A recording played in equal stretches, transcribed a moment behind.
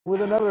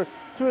With another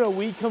 2-0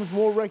 week comes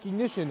more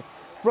recognition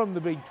from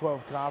the Big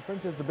 12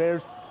 Conference as the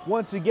Bears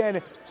once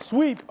again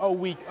sweep a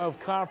week of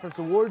conference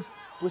awards,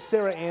 with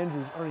Sarah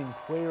Andrews earning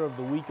Player of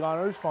the Week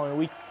honors following a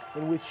week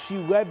in which she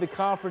led the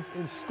conference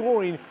in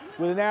scoring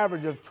with an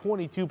average of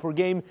 22 per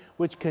game,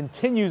 which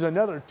continues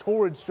another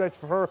torrid stretch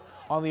for her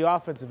on the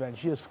offensive end.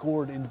 She has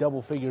scored in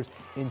double figures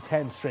in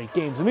 10 straight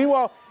games. And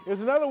meanwhile, it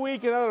was another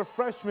week, another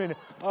Freshman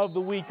of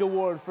the Week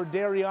award for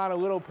Dariana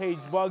Littlepage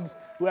Buggs,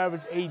 who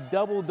averaged a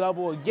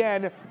double-double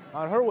again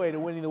on her way to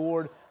winning the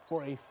award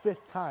for a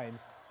 5th time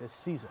this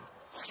season.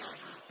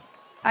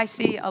 I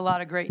see a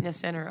lot of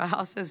greatness in her. I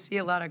also see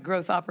a lot of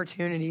growth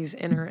opportunities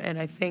in her, and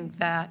I think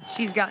that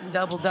she's gotten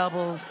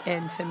double-doubles,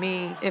 and to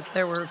me, if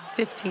there were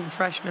 15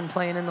 freshmen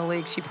playing in the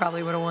league, she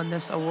probably would have won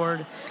this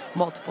award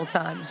multiple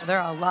times. There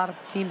are a lot of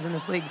teams in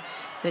this league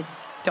that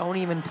don't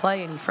even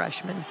play any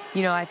freshmen.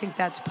 You know, I think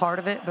that's part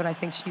of it, but I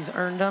think she's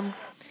earned them.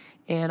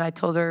 And I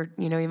told her,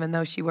 you know, even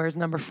though she wears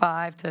number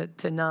 5,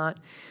 to not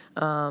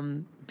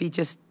be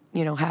just,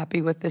 you know,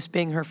 happy with this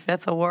being her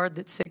 5th award,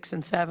 that 6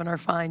 and 7 are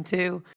fine too.